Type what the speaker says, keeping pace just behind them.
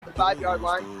5-yard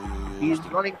line. He's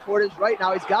running toward his right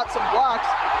now. He's got some blocks.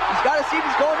 He's got to see if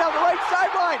he's going down the right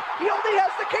sideline. He only has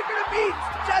the kicker to beat.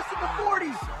 Just at the 40,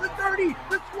 the 30,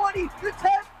 the 20, the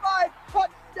 10, 5.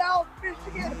 Touchdown,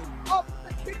 Michigan. Up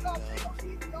the kickoff. They don't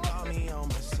need the offense.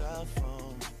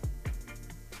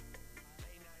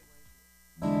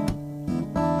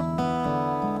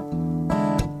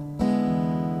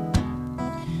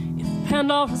 If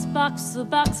Pandora's box is a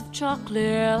box of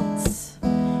chocolates,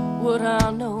 would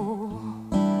I know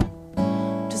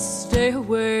to stay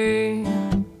away?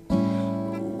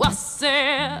 Oh, I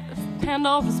said, if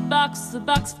Pandora's box is a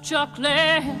box of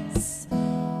chocolates,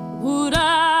 would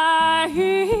I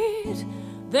eat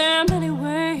them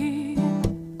anyway?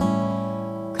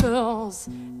 'Cause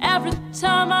every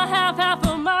time I have half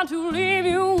a mind to leave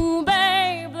you,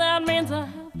 babe, that means I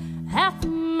have half a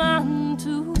mind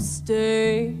to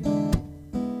stay.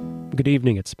 Good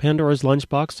evening. It's Pandora's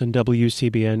Lunchbox on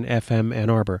WCBN FM Ann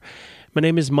Arbor. My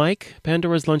name is Mike.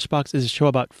 Pandora's Lunchbox is a show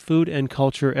about food and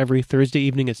culture every Thursday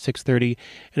evening at 6:30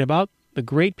 and about the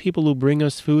great people who bring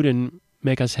us food and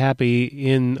make us happy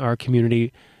in our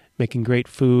community, making great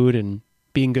food and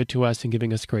being good to us and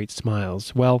giving us great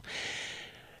smiles. Well,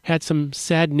 had some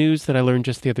sad news that I learned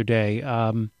just the other day.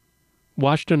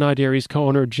 Washtenaw Dairy's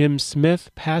co-owner Jim Smith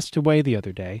passed away the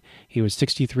other day. He was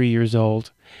 63 years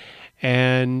old.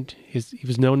 And he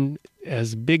was known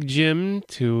as Big Jim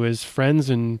to his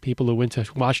friends and people who went to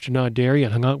Washtenaw Dairy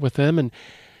and hung out with them. And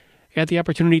I had the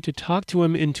opportunity to talk to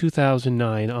him in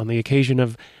 2009 on the occasion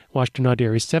of Washtenaw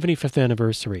Dairy's 75th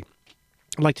anniversary.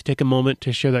 I'd like to take a moment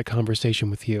to share that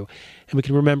conversation with you, and we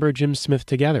can remember Jim Smith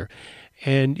together.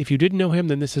 And if you didn't know him,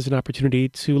 then this is an opportunity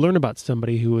to learn about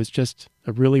somebody who was just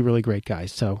a really, really great guy.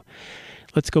 So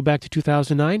let's go back to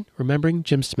 2009, remembering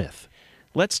Jim Smith.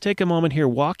 Let's take a moment here.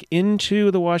 Walk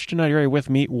into the Washtenaw area with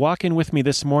me. Walk in with me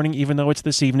this morning, even though it's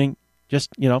this evening. Just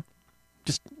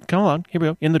come along. Here we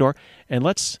go, in the door. And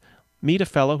let's meet a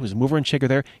fellow who's a mover and shaker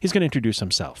there. He's going to introduce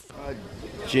himself.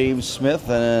 James Smith,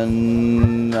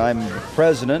 and I'm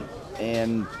president,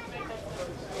 and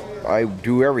I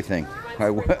do everything.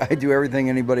 I do everything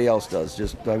anybody else does.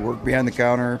 I work behind the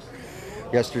counter.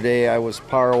 Yesterday I was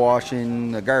power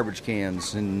washing the garbage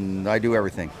cans, and I do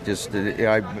everything.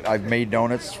 I've made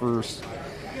donuts for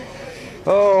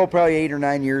probably 8 or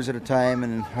 9 years at a time,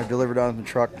 and I've delivered on the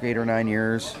truck 8 or 9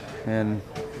 years, and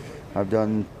I've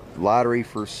done lottery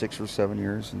for 6 or 7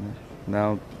 years,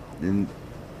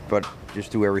 but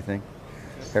just do everything.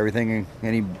 Everything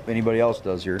anybody else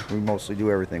does here. We mostly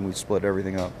do everything. We split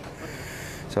everything up.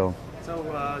 So tell me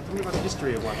about the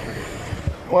history of Washtenaw.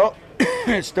 Well,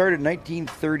 it started in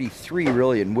 1933,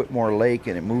 really, in Whitmore Lake,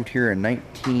 and it moved here in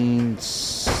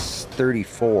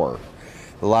 1934.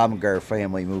 The Lobengar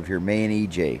family moved here, May and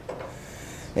E.J.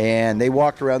 And they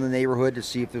walked around the neighborhood to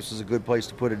see if this was a good place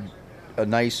to put a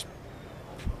nice,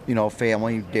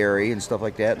 family dairy and stuff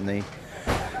like that. And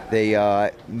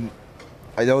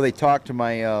I know they talked to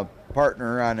my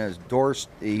partner on his door.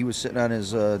 He was sitting on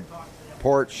his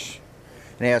porch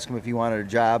and asked him if he wanted a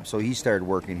job, so he started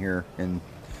working here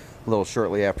a little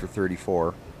shortly after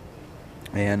 34,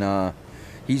 and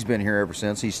he's been here ever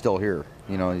since. He's still here.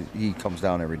 He comes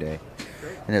down every day,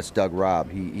 and that's Doug Robb.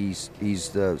 He's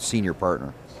the senior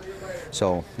partner,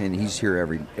 and he's here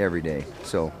every day.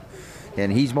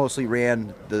 And he's mostly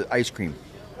ran the ice cream,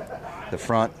 the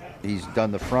front. He's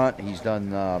done the front. He's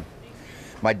done.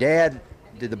 My dad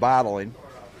did the bottling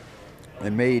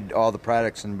and made all the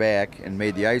products in the back and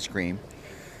made the ice cream.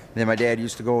 And then my dad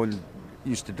used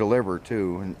to deliver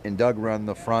too, and Doug run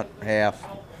the front half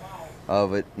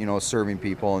of it, serving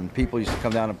people. And people used to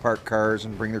come down and park cars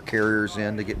and bring their carriers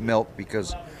in to get milk,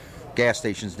 because gas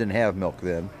stations didn't have milk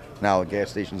then. Now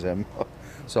gas stations have milk.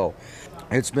 So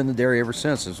it's been the dairy ever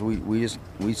since.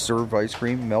 We serve ice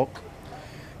cream, milk,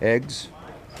 eggs,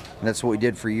 and that's what we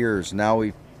did for years. Now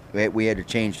we had to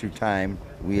change through time.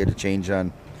 We had to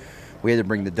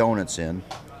bring the donuts in.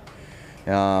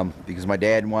 Because my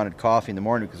dad wanted coffee in the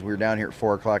morning, because we were down here at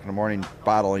 4 o'clock in the morning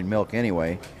bottling milk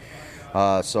anyway.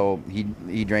 So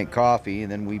he drank coffee,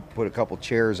 and then we put a couple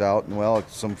chairs out, and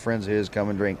some friends of his come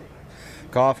and drink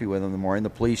coffee with him in the morning. The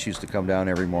police used to come down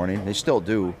every morning. They still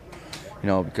do,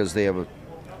 because they have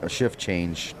a shift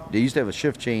change. They used to have a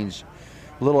shift change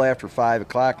a little after 5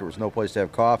 o'clock. There was no place to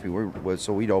have coffee,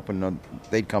 so we'd open.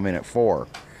 They'd come in at 4.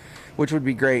 Which would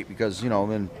be great, because,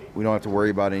 then we don't have to worry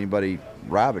about anybody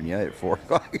robbing you at 4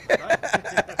 o'clock.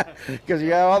 Because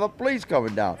you have all the police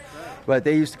coming down. But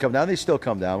they used to come down. They still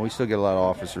come down. We still get a lot of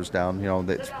officers down.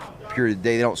 That's pure.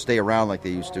 They don't stay around like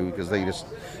they used to, because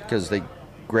they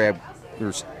grab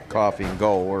their coffee and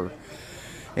go.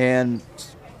 And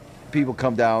people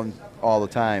come down all the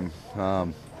time.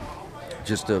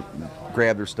 just to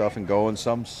grab their stuff and go, and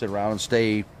some sit around and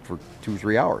stay for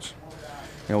 2-3 hours.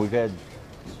 You know, we've had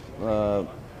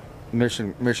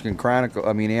Michigan Chronicle,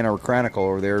 Ann Arbor Chronicle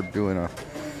over there doing a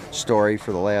story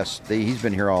for the last day. He's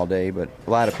been here all day, but a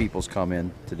lot of people's come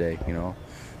in today, you know.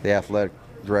 The athletic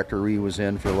director, he was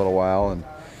in for a little while and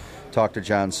talked to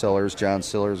John Sillers. John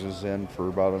Sillers was in for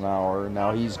about an hour, and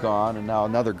now he's gone, and now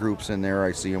another group's in there.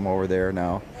 I see him over there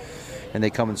now. And they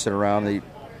come and sit around,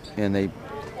 and they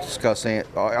discuss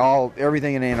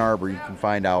everything in Ann Arbor. You can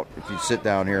find out if you sit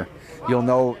down here. You'll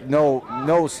know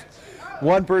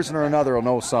one person or another will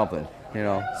know something, you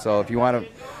know. So if you want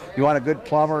a good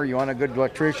plumber, you want a good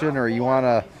electrician, or you want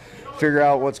to figure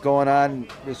out what's going on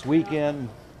this weekend,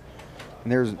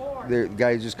 and the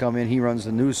guy just come in. He runs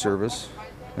the news service.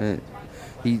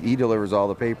 He delivers all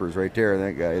the papers right there.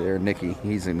 That guy there, Nicky,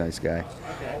 he's a nice guy.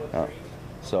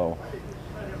 So,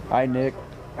 hi Nick.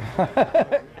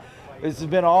 This has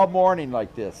been all morning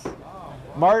like this.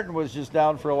 Martin was just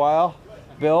down for a while,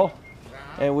 Bill,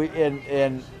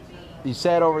 and he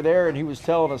sat over there and he was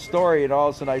telling a story, and all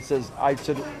of a sudden I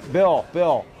said,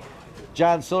 Bill,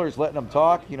 John Siller's letting him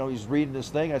talk. You know, he's reading this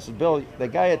thing. I said, Bill, the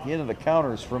guy at the end of the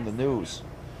counter is from the news.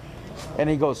 And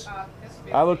he goes,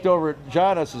 I looked over at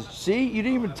John, I said, see, you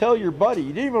didn't even tell your buddy.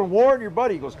 You didn't even warn your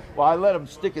buddy. He goes, well, I let him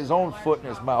stick his own foot in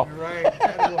his mouth. Right,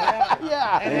 that will happen.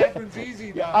 Yeah. That happens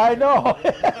easy, though. I know.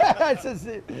 I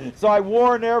said, so I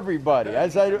warned everybody.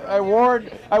 I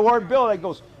warned Bill,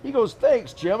 and he goes,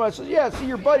 thanks, Jim. I said, yeah, see,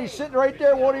 your buddy's sitting right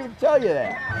there, won't even tell you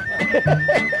that.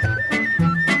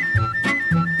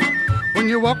 When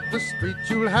you walk the street,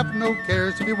 you'll have no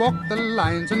cares if you walk the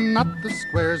lines and not the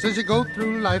squares. As you go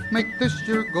through life, make this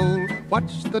your goal.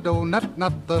 Watch the donut,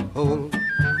 not the hole.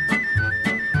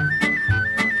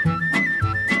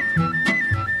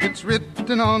 It's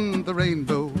written on the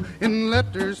rainbow in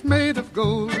letters made of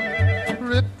gold.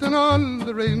 Written on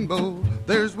the rainbow,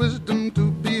 there's wisdom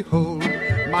to behold.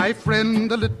 My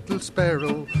friend, the little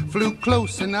sparrow, flew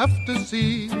close enough to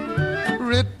see.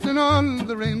 Written on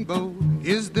the rainbow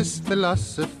is this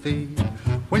philosophy.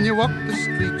 When you walk the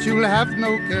street, you'll have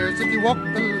no cares if you walk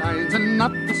the lines and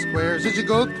not the squares. As you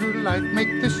go through life, make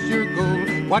this your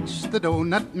goal. Watch the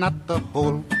donut, not the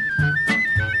hole.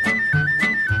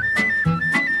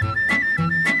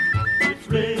 It's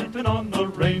written on the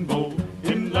rainbow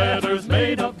in letters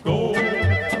made of gold.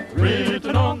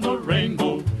 Written on the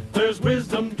rainbow, there's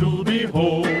wisdom to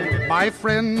behold. My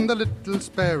friend, the little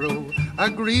sparrow,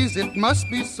 agrees it must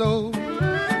be so.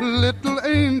 Little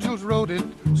angels wrote it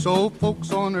so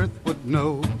folks on earth would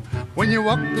know. When you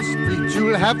walk the street,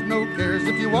 you'll have no cares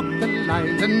if you walk the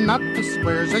lines and not the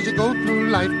squares. As you go through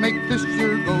life, make this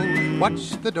your goal. Watch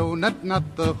the donut, not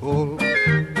the hole.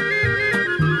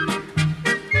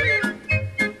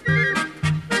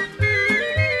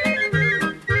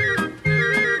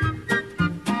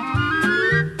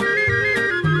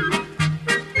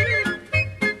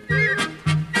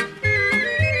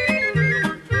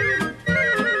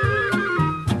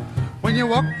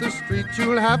 Walk the street,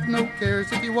 you'll have no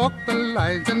cares if you walk the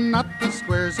lines and not the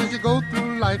squares. As you go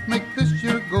through life, make this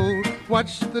your goal.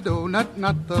 Watch the donut,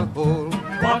 not the hole.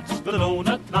 Watch the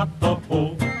donut, not the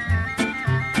hole.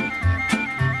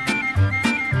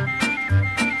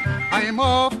 I'm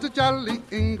off to jolly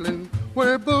England,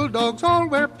 where bulldogs all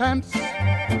wear pants.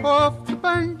 Off to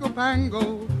Bango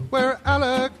Pango, where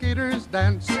alligators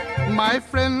dance. My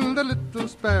friend, the little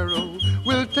sparrow,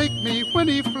 will take me when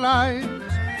he flies,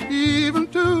 even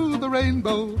to the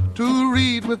rainbow, to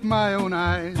read with my own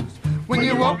eyes. When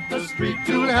you walk the street,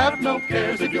 you'll have no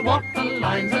cares if you walk the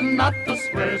lines and not the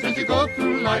squares. As you go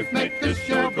through life, make this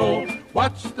your goal.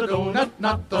 Watch the donut,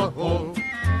 not the hole.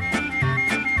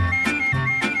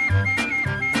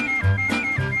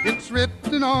 It's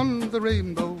written on the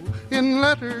rainbow in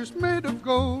letters made of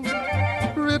gold.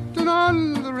 Written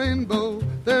on the rainbow,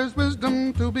 there's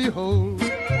wisdom to behold.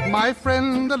 My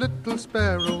friend, the little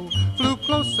sparrow, flew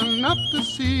close enough to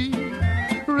see.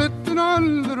 Written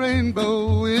on the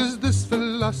rainbow is this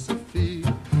philosophy.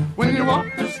 When you walk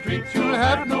the street, you'll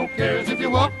have no cares if you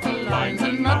walk the lines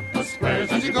and not the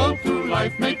squares. As you go through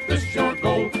life, make this your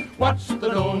goal. Watch the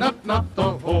donut, not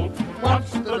the hole.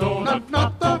 Watch the donut,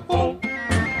 not the hole.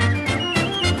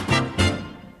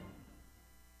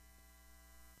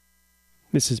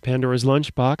 This is Pandora's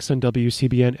Lunchbox on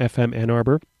WCBN FM Ann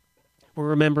Arbor. We're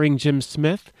remembering Jim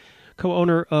Smith,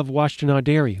 co-owner of Washtenaw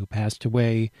Dairy, who passed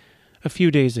away a few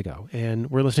days ago.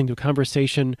 And we're listening to a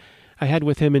conversation I had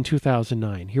with him in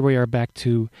 2009. Here we are back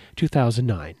to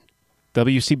 2009.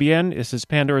 WCBN, this is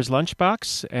Pandora's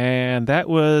Lunchbox, and that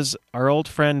was our old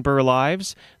friend Burl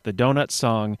Ives, the Donut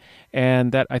Song,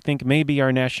 and that I think may be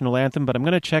our national anthem, but I'm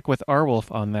going to check with Arwolf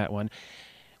on that one.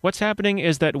 What's happening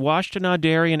is that Washtenaw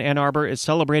Dairy in Ann Arbor is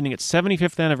celebrating its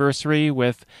 75th anniversary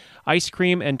with ice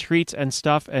cream and treats and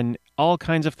stuff and all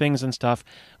kinds of things and stuff.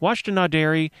 Washtenaw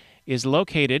Dairy is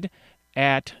located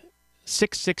at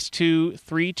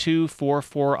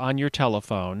 662-3244 on your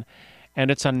telephone, and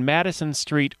it's on Madison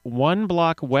Street, 1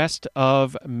 block west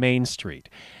of Main Street.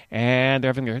 And they're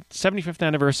having their 75th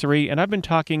anniversary, and I've been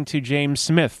talking to James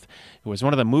Smith, who was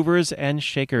one of the movers and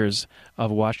shakers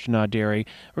of Washtenaw Dairy.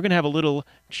 We're going to have a little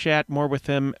chat more with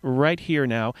him right here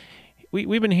now.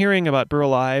 We've been hearing about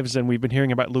Burl Ives, and we've been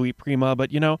hearing about Louis Prima,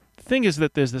 but, the thing is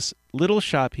that there's this little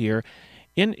shop here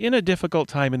in a difficult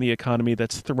time in the economy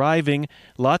that's thriving,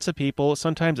 lots of people.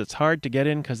 Sometimes it's hard to get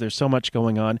in because there's so much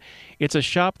going on. It's a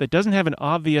shop that doesn't have an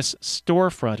obvious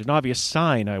storefront, an obvious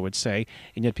sign, I would say,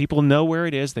 and yet people know where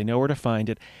it is, they know where to find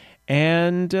it.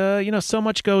 And, so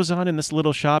much goes on in this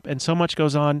little shop, and so much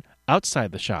goes on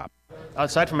outside the shop.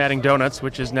 Aside from adding donuts,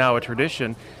 which is now a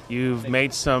tradition, you've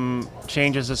made some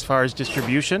changes as far as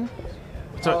distribution?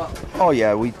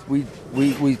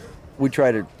 We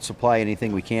try to supply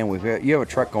anything we can. You have a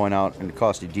truck going out and it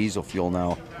costs you diesel fuel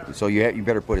now, so you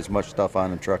better put as much stuff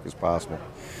on the truck as possible.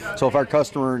 So if our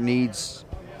customer needs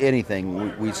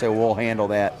anything, we say we'll handle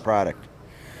that product.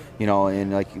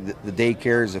 And like the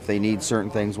daycares, if they need certain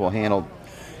things, we'll handle,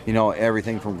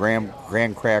 everything from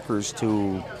graham crackers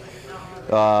to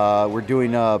we're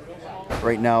doing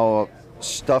right now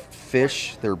stuffed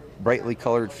fish. They're brightly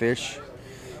colored fish,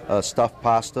 stuffed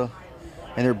pasta.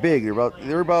 And they're big.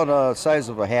 They're about the size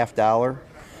of a $50,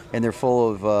 and they're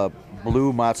full of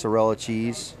blue mozzarella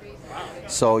cheese.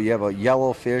 So you have a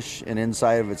yellow fish, and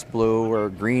inside of it's blue, or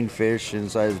green fish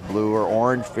inside is blue, or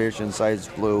orange fish inside is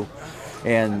blue.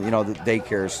 And the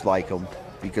daycares like them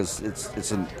because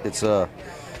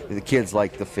the kids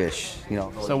like the fish.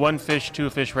 So 1 fish, 2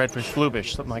 fish, red fish, blue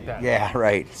fish, something like that. Yeah,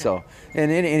 right. So,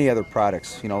 and any other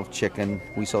products, chicken.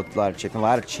 We sell a lot of chicken, a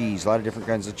lot of cheese, a lot of different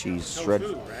kinds of cheese.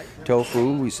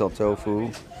 Tofu, we sell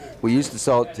tofu. We used to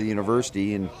sell it to the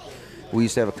university, and we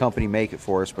used to have a company make it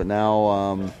for us, but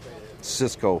now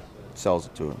Cisco sells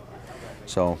it to them.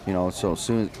 So, so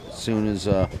soon as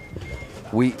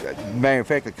matter of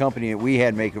fact, the company that we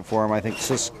had make it for them, I think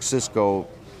Cisco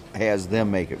has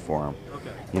them make it for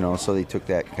them. So they took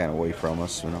that kind of away from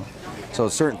us, So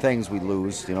certain things we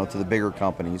lose, to the bigger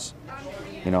companies,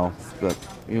 but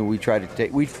we try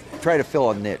to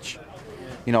fill a niche.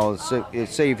 So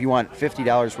say if you want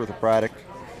 $50 worth of product,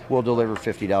 we'll deliver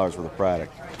 $50 worth of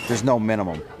product. There's no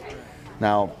minimum.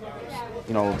 Now,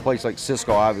 a place like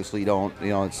Cisco obviously don't,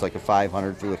 it's like a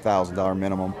 $500 to $1,000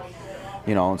 minimum,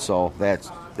 and so that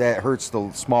hurts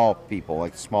the small people,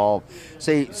 like small.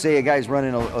 Say a guy's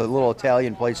running a little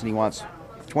Italian place and he wants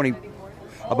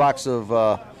a box of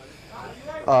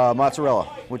mozzarella,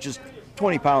 which is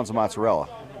 20 pounds of mozzarella,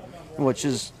 which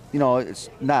is, it's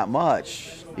not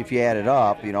much if you add it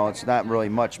up, it's not really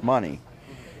much money,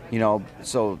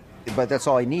 so, but that's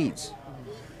all he needs.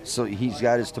 So he's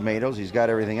got his tomatoes, he's got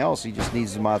everything else, he just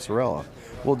needs the mozzarella.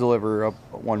 We'll deliver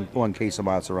one case of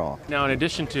mozzarella. Now, in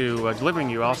addition to delivering,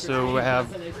 you also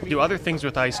do other things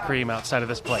with ice cream outside of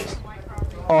this place.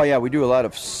 Oh yeah, we do a lot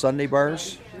of sundae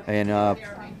bars, and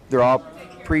they're all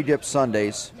pre-dipped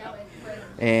sundaes,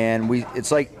 and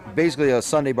it's like basically a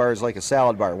sundae bar is like a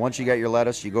salad bar. Once you got your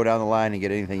lettuce, you go down the line and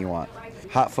get anything you want.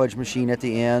 Hot fudge machine at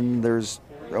the end. There's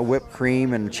a whipped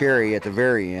cream and cherry at the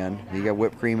very end. You got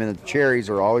whipped cream and the cherries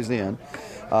are always the end,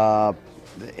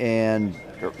 and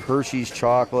Hershey's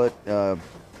chocolate. I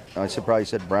probably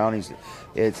said brownies.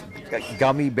 It's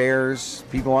gummy bears.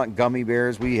 People want gummy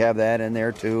bears. We have that in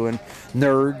there too, and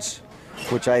Nerds,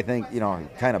 which I think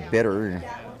kind of bitter and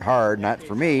hard. Not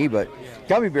for me, but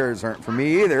gummy bears aren't for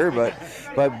me either.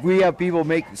 But we have people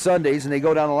make sundaes, and they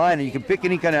go down the line, and you can pick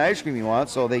any kind of ice cream you want.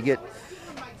 So they get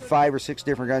 5 or 6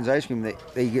 different kinds of ice cream.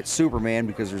 They get Superman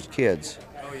because there's kids.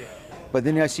 But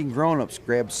then I seen grown-ups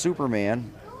grab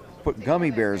Superman, put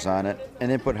gummy bears on it,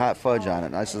 and then put hot fudge on it.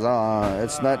 And I says,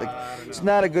 it's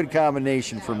not a good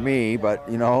combination for me, but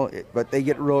but they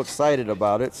get real excited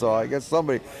about it. So I guess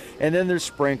somebody. And then there's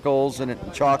sprinkles and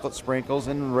chocolate sprinkles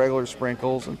and regular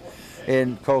sprinkles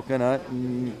and coconut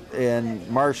and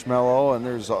marshmallow, and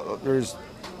there's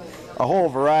a whole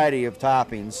variety of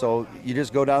toppings. So you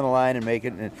just go down the line and make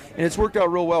it, and it's worked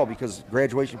out real well because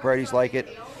graduation parties like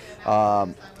it.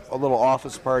 A little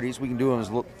office parties, we can do them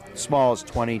as small as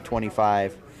 20,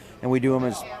 25, and we do them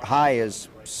as high as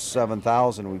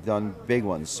 7,000. We've done big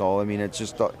ones. So, I mean, it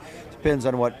just depends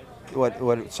on what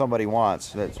what somebody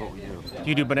wants. That's what we do. Do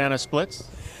you do banana splits?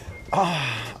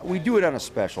 We do it on a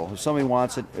special. If somebody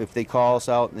wants it, if they call us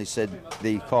out and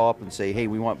they call up and say, hey,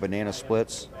 we want banana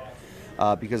splits,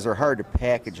 because they're hard to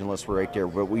package unless we're right there.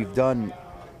 But we've done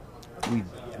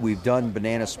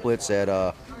banana splits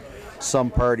at some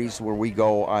parties where we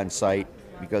go on site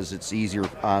because it's easier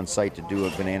on site to do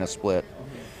a banana split.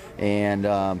 And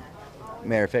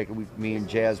matter of fact, me and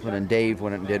Jasmine and Dave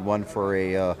went and did one for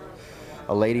a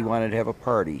lady wanted to have a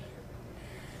party.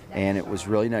 And it was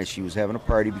really nice. She was having a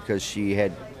party because she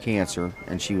had cancer,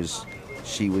 and she was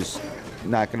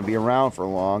not going to be around for a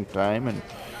long time. And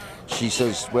she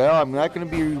says, "Well, I'm not going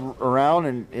to be around."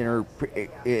 And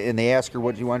they asked her,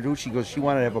 "What do you want to do?" She goes, "She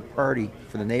wanted to have a party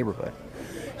for the neighborhood.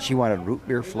 She wanted root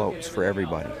beer floats for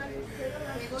everybody."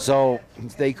 So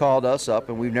they called us up,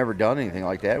 and we've never done anything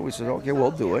like that. We said, "Okay,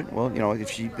 we'll do it." Well,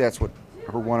 if that's what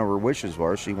one of her wishes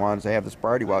was. She wanted to have this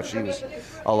party while she was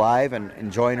alive and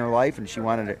enjoying her life, and she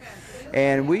wanted it.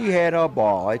 And we had a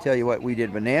ball. I tell you what, we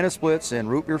did banana splits and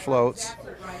root beer floats,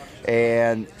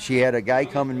 and she had a guy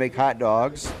come and make hot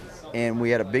dogs, and we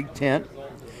had a big tent,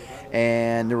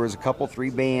 and there was 3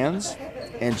 bands,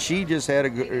 and she just had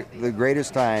the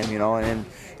greatest time,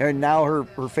 and now her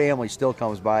family still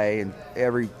comes by, and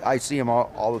I see them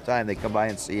all the time. They come by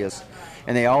and see us,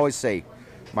 and they always say,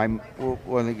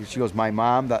 she goes, my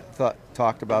mom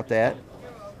talked about that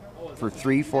for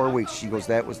 3-4 weeks. She goes,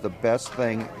 that was the best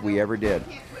thing we ever did,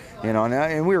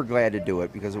 and we were glad to do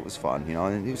it because it was fun,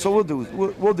 And so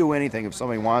we'll do anything. If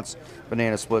somebody wants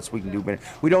banana splits, we can do banana.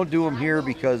 We don't do them here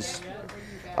because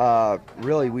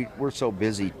really we're so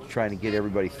busy trying to get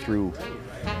everybody through.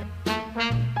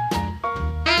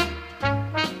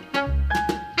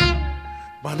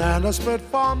 Banana split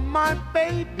for my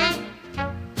baby.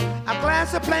 A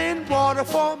glass of plain water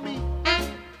for me.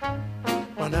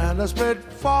 Banana split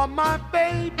for my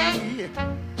baby.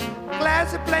 A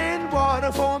glass of plain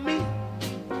water for me.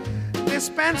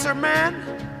 Dispenser man,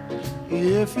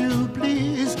 if you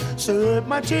please, serve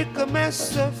my chick a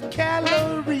mess of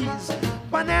calories.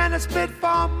 Banana split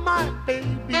for my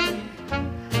baby.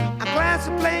 A glass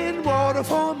of plain water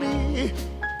for me.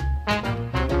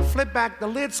 Flip back the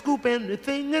lid, scoop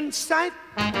anything in sight.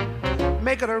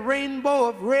 Make it a rainbow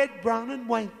of red, brown, and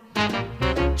white.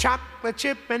 Chocolate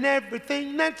chip and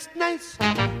everything that's nice.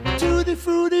 Tutti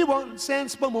frutti once and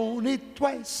spumoni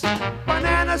twice.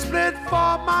 Banana split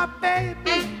for my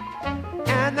baby.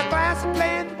 And a glass of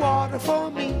plain water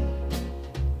for me.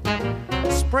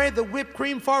 Spray the whipped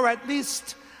cream for at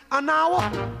least an hour.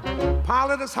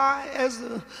 Pile it as high as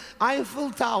the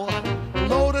Eiffel Tower.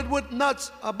 Loaded with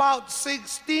nuts, about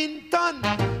 16 ton.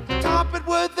 Top it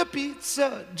with a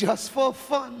pizza just for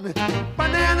fun.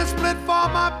 Banana split for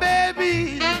my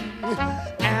baby.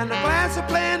 And a glass of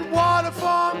plain water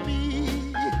for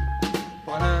me.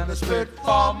 Banana split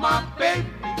for my baby.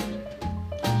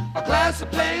 A glass of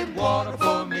plain water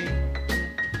for me.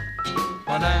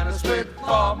 Banana split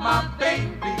for my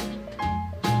baby.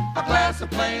 A glass of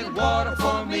plain water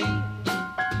for me.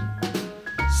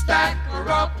 Stack her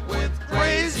up with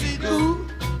crazy glue.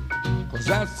 'Cause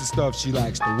that's the stuff she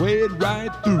likes to wade right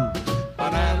through.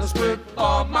 Banana split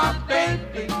for my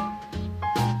baby.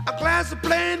 A glass of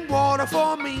plain water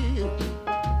for me.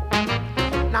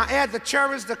 Now add the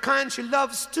cherries, the kind she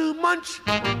loves to munch.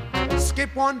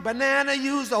 Skip one banana,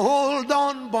 use the whole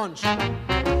darn bunch.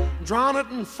 Drown it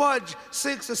in fudge,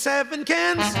 6 or 7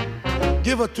 cans.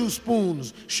 Give her 2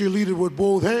 spoons, she'll eat it with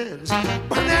both hands.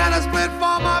 Banana split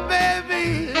for my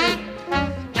baby.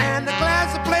 And a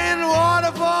glass of plain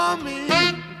water for me.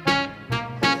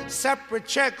 Separate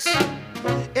checks,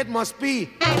 it must be.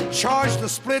 Charge the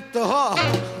split to her,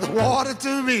 the water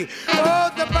to me.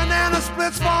 Oh, the banana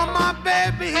splits for my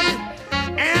baby.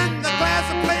 And the glass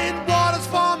of plain water's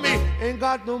for me. Ain't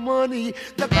got no money,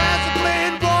 the glass of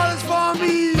plain water's for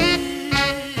me.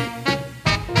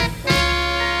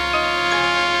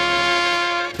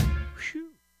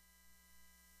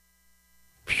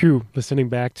 Phew, listening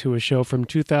back to a show from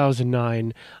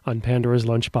 2009 on Pandora's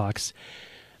Lunchbox.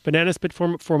 Banana Split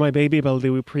for My Baby by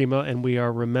Louis Prima, and we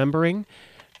are remembering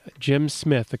Jim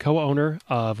Smith, the co-owner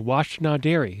of Washtenaw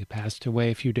Dairy, who passed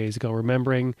away a few days ago,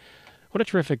 remembering what a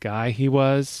terrific guy he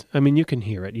was. I mean, you can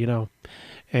hear it,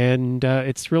 And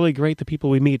it's really great the people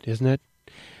we meet, isn't it?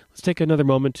 Let's take another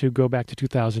moment to go back to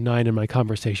 2009 and my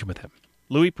conversation with him.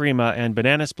 Louis Prima and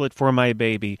Banana Split for My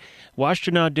Baby.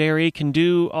 Washtenaw Dairy can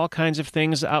do all kinds of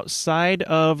things outside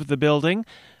of the building.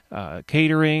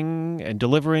 catering and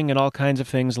delivering and all kinds of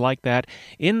things like that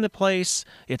in the place.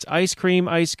 It's ice cream,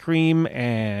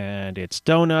 and it's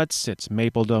donuts. It's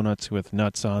maple donuts with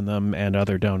nuts on them and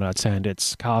other donuts, and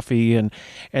it's coffee, and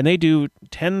they do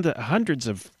hundreds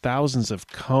of thousands of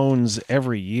cones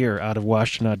every year out of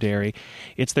Washtenaw Dairy.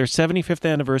 It's their 75th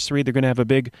anniversary. They're going to have a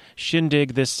big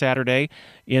shindig this Saturday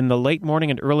in the late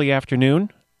morning and early afternoon.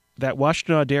 That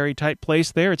Washtenaw Dairy type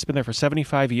place there, it's been there for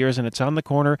 75 years, and it's on the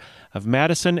corner of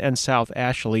Madison and South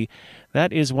Ashley.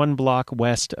 That is 1 block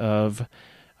west of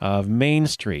Main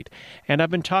Street. And I've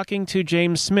been talking to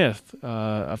James Smith,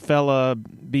 a fella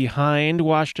behind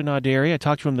Washtenaw Dairy. I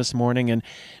talked to him this morning, and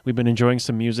we've been enjoying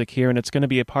some music here, and it's going to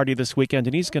be a party this weekend,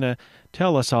 and he's going to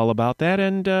tell us all about that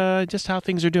and just how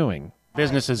things are doing.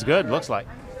 Business is good, looks like.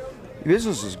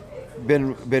 Business has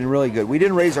been really good. We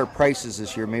didn't raise our prices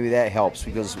this year. Maybe that helps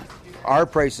because our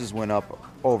prices went up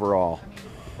overall,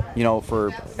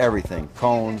 for everything.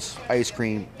 Cones, ice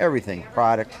cream, everything,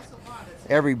 product.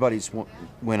 Everybody's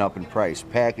went up in price.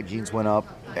 Packaging's went up.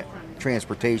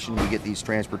 Transportation, we get these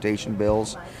transportation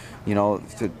bills.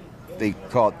 They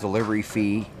call it delivery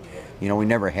fee. We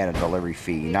never had a delivery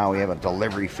fee. Now we have a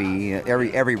delivery fee.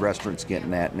 Every restaurant's getting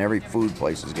that, and every food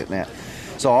place is getting that.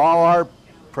 So all our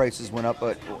prices went up,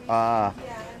 but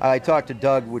I talked to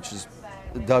Doug,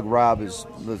 Doug Robb is,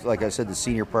 like I said, the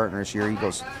senior partner this year. He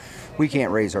goes, we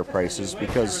can't raise our prices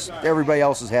because everybody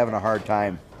else is having a hard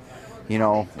time,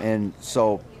 and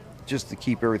so just to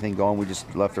keep everything going, we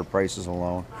just left our prices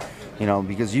alone,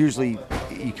 because usually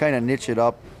you kind of niche it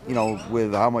up,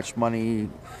 with how much money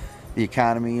the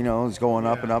economy, is going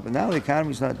up and up, and now the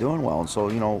economy's not doing well, and so,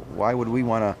 why would we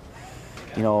want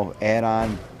to, add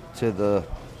on to the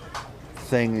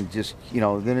thing and just,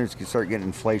 then it's going to start getting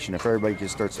inflation. If everybody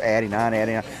just starts adding on,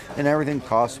 then everything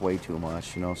costs way too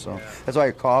much, so that's why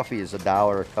coffee is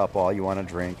 $1 a cup, all you want to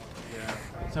drink.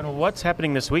 So what's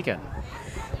happening this weekend?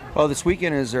 Well, this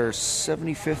weekend is our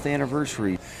 75th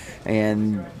anniversary,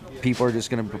 and people are just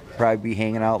going to probably be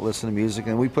hanging out, listening to music,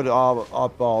 and we put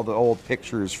up all the old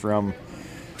pictures from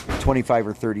 25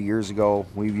 or 30 years ago.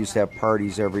 We used to have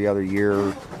parties every other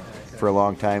year for a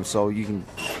long time, so a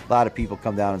lot of people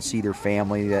come down and see their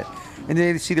family and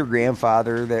they see their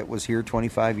grandfather that was here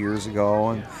 25 years ago,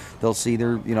 and they'll see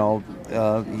their,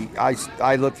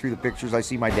 I look through the pictures, I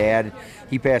see my dad.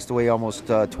 He passed away almost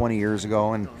 20 years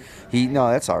ago, and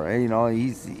that's all right.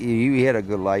 He had a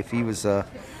good life. He was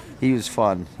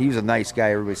fun. He was a nice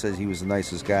guy. Everybody says he was the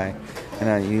nicest guy,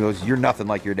 and he goes, "You're nothing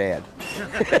like your dad."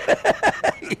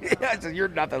 I said, "You're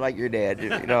nothing like your dad."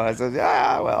 I said,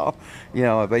 well,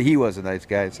 but he was a nice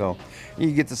guy. So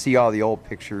you get to see all the old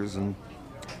pictures and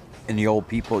the old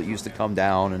people that used to come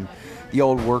down and the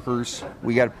old workers.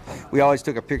 We always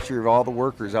took a picture of all the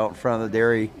workers out in front of the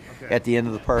dairy at the end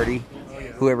of the party.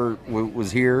 Whoever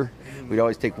was here, we'd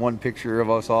always take one picture of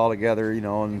us all together,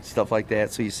 and stuff like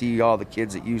that. So you see all the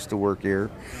kids that used to work here.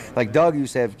 Like Doug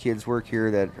used to have kids work here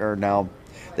that are now,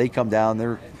 they come down,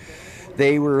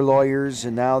 they were lawyers,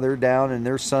 and now they're down, and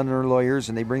their son are lawyers,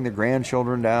 and they bring their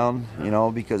grandchildren down,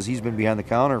 because he's been behind the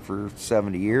counter for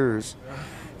 70 years.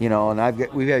 And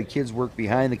we've had kids work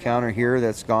behind the counter here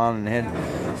that's gone and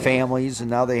had families,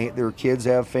 and now their kids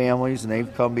have families, and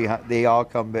they all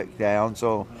come back down.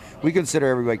 So we consider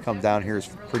everybody come down here as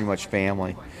pretty much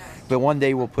family. But one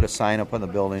day we'll put a sign up on the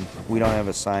building. We don't have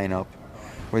a sign up.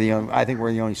 I think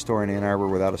we're the only store in Ann Arbor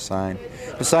without a sign,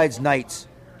 besides Knights.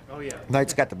 Oh yeah.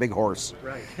 Knights got the big horse.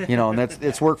 Right. And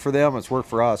it's work for them. It's work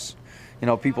for us.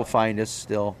 People find us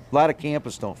still. A lot of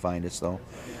campus don't find us though.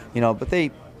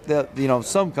 But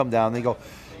some come down, they go,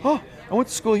 "Oh, I went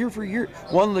to school here for a year."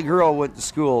 One little girl went to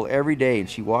school every day, and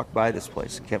she walked by this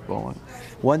place and kept going.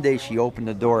 One day she opened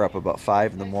the door up about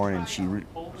 5 in the morning. She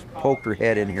poked her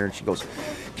head in here, and she goes,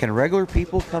 "Can regular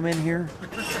people come in here?"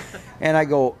 And I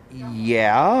go,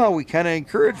 "Yeah, we kind of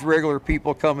encourage regular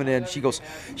people coming in."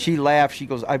 She laughed. She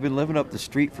goes, "I've been living up the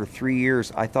street for 3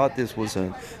 years. I thought this was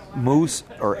a moose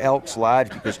or elk's lodge,"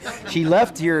 because she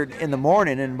left here in the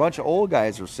morning and a bunch of old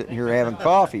guys were sitting here having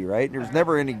coffee, right? And there's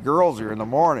never any girls here in the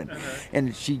morning.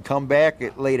 And she'd come back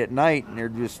late at night, and they're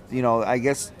just, I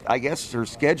guess her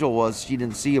schedule was she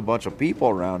didn't see a bunch of people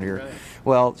around here.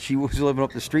 Well, she was living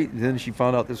up the street, and then she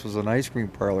found out this was an ice cream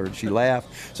parlor, and she laughed.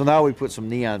 So now we put some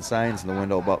neon signs in the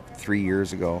window about 3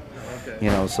 years ago.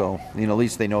 Okay. So at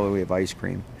least they know that we have ice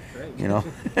cream.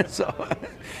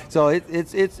 So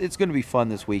it's going to be fun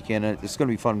this weekend. It's going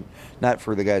to be fun not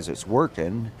for the guys that's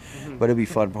working, but it'll be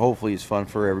fun. Hopefully, it's fun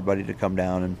for everybody to come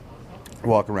down and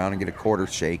walk around and get a quarter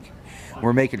shake.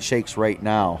 We're making shakes right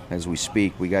now as we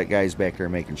speak. We got guys back there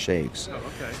making shakes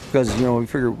because we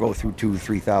figure we'll go through 2,000 to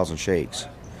 3,000 shakes.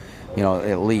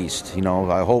 at least.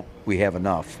 I hope we have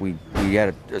enough. We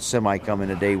had a semi come in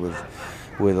today with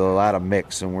a lot of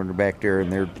mix, and we're back there,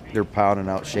 and they're pounding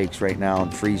out shakes right now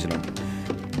and freezing them.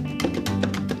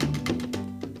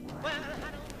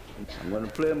 I'm going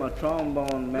to play my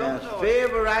trombone man's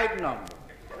favorite number.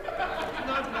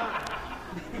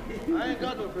 I ain't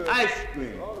got no favorite. Ice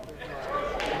cream.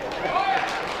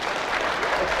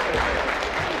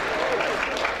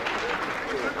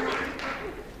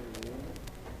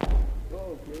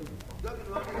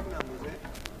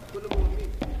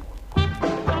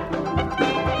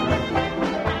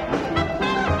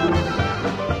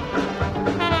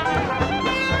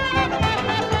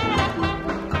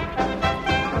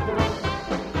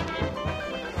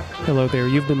 Hello there.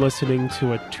 You've been listening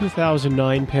to a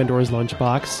 2009 Pandora's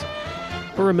Lunchbox.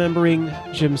 We're remembering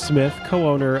Jim Smith,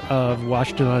 co-owner of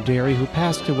Washtenaw Dairy, who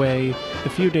passed away a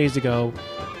few days ago,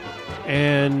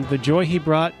 and the joy he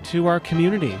brought to our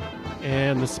community,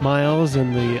 and the smiles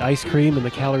and the ice cream and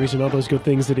the calories and all those good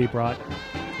things that he brought.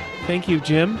 Thank you,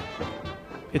 Jim.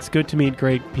 It's good to meet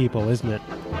great people, isn't it?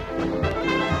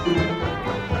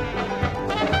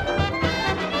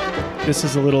 This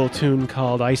is a little tune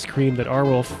called Ice Cream that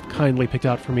Arwolf kindly picked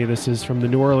out for me. This is from the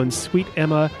New Orleans Sweet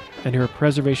Emma and her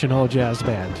Preservation Hall Jazz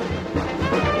Band.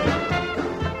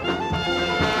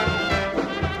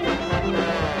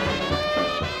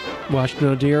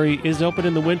 Washtenaw Dairy is open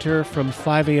in the winter from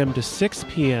 5 a.m. to 6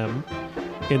 p.m.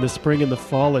 In the spring and the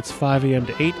fall, it's 5 a.m.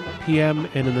 to 8 p.m.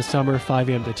 And in the summer, 5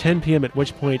 a.m. to 10 p.m., at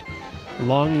which point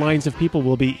long lines of people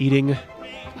will be eating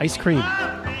ice cream.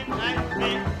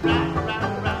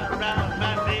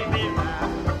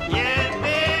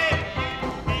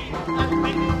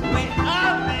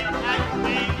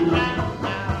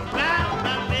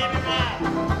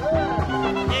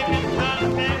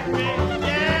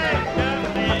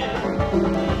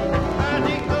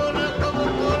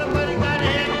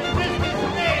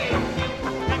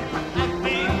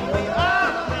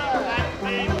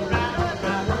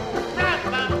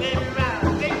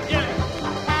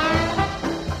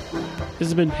 This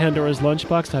has been Pandora's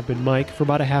Lunchbox. I've been Mike for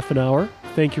about a half an hour.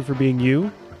 Thank you for being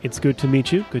you. It's good to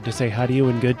meet you, good to say hi to you,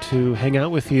 and good to hang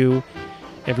out with you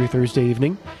every Thursday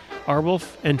evening.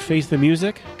 Arwolf and Face the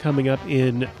Music coming up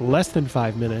in less than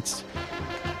 5 minutes.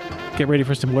 Get ready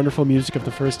for some wonderful music of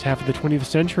the first half of the 20th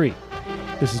century.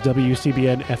 This is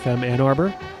WCBN FM Ann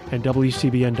Arbor and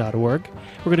WCBN.org.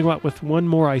 We're going to go out with one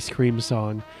more ice cream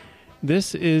song.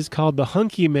 This is called The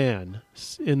Hunky Man,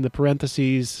 in the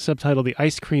parentheses, subtitled The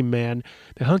Ice Cream Man.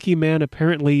 The Hunky Man,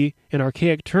 apparently an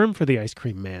archaic term for the ice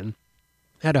cream man.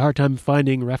 I had a hard time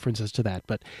finding references to that,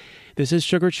 but this is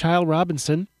Sugar Child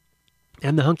Robinson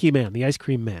and The Hunky Man, the Ice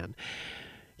Cream Man.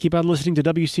 Keep on listening to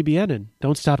WCBN and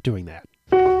don't stop doing that.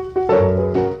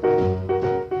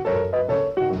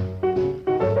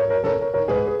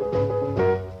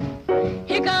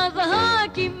 Here comes the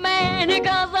hunky man, here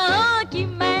comes the hunky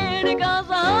man, here comes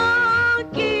the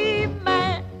hunky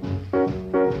man.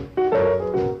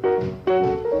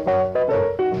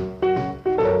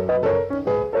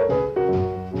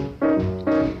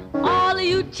 All of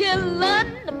you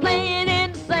children playing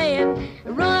in the sand,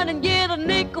 run and get a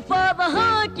nickel for the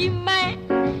hunky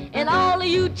man. And all of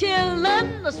you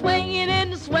children are swinging in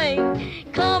the swing,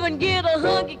 come and get a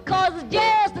hunky cause it's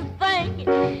just a thing.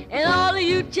 And all of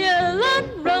you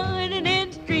children running in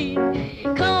the street,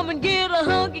 come and get a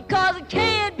hunky cause it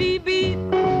can't be beat.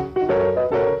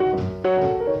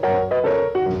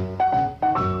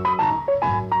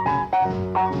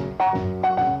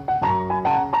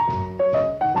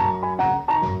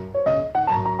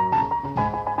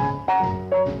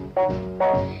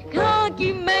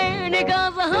 Hunky man, here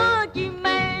comes a hunky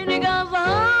man, here comes a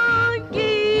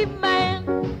hunky man.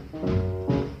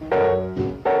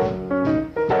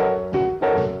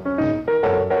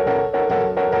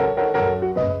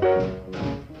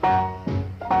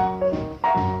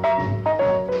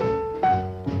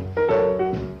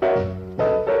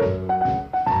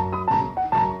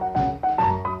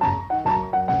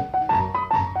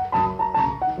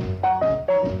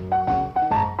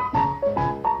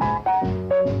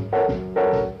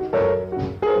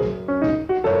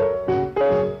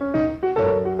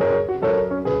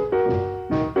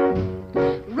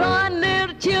 Run,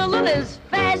 little children, as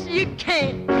fast as you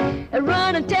can. And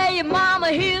run and tell your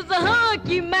mama, here's the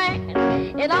hunky man.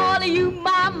 And all of you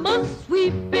mamas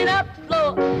sweeping up the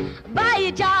floor, buy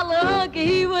your child a hunky,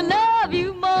 he will love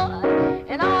you more.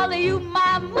 And all of you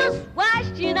mamas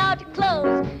washing out your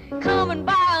clothes, come and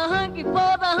buy a hunky for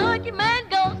the hunky man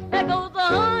goes. There goes the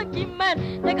hunky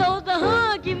man, there goes the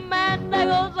hunky man, there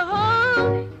goes the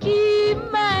hunky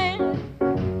man.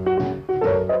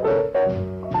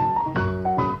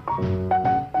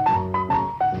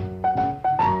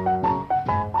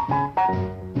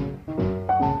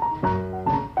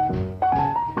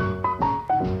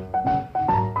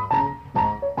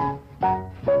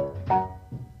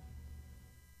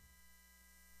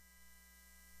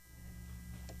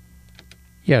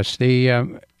 Yes,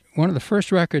 the one of the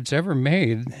first records ever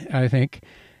made, I think,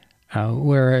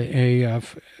 where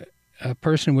a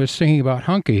person was singing about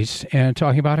hunkies and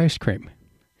talking about ice cream.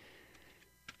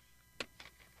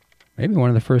 Maybe one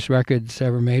of the first records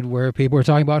ever made where people were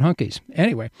talking about hunkies.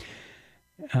 Anyway,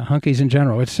 hunkies in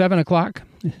general. It's 7 o'clock.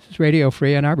 This is Radio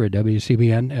Free Ann Arbor,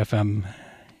 WCBN FM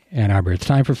Ann Arbor. It's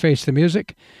time for Face the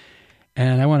Music.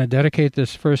 And I want to dedicate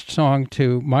this first song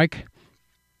to Mike.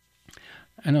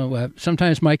 I know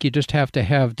sometimes, Mike, you just have to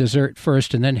have dessert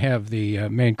first and then have the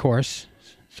main course.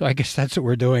 So I guess that's what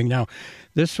we're doing now.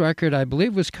 This record, I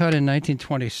believe, was cut in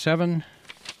 1927.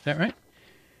 Is that right?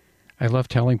 I love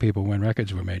telling people when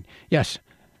records were made. Yes,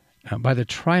 by the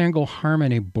Triangle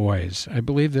Harmony Boys. I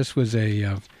believe this was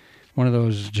one of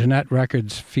those Jeanette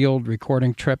Records field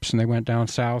recording trips, and they went down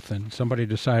south, and somebody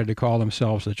decided to call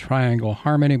themselves the Triangle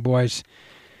Harmony Boys.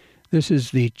 This is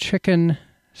the Chicken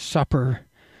Supper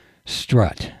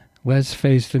Strut. Let's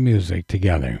face the music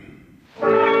together.